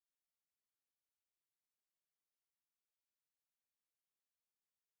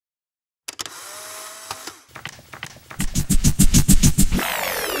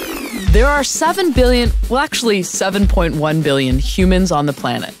There are 7 billion, well actually 7.1 billion humans on the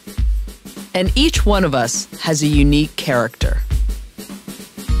planet. And each one of us has a unique character.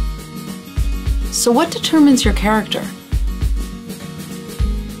 So what determines your character?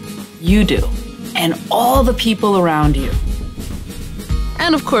 You do, and all the people around you.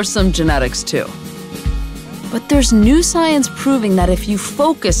 And of course some genetics too. But there's new science proving that if you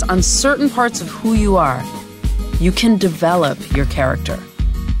focus on certain parts of who you are, you can develop your character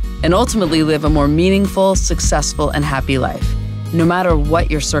and ultimately live a more meaningful, successful, and happy life, no matter what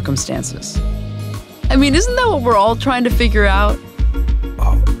your circumstances. I mean, isn't that what we're all trying to figure out?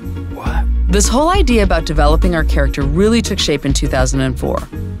 Oh, what? This whole idea about developing our character really took shape in 2004,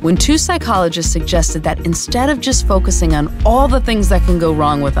 when two psychologists suggested that instead of just focusing on all the things that can go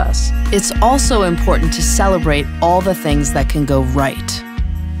wrong with us, it's also important to celebrate all the things that can go right.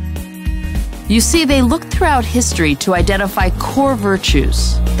 You see, they looked throughout history to identify core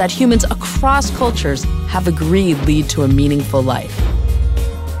virtues that humans across cultures have agreed lead to a meaningful life.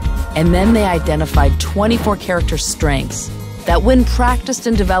 And then they identified 24 character strengths that, when practiced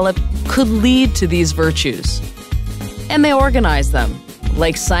and developed, could lead to these virtues. And they organized them,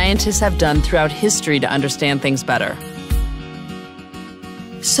 like scientists have done throughout history to understand things better.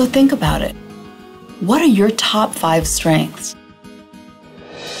 So think about it. What are your top 5 strengths?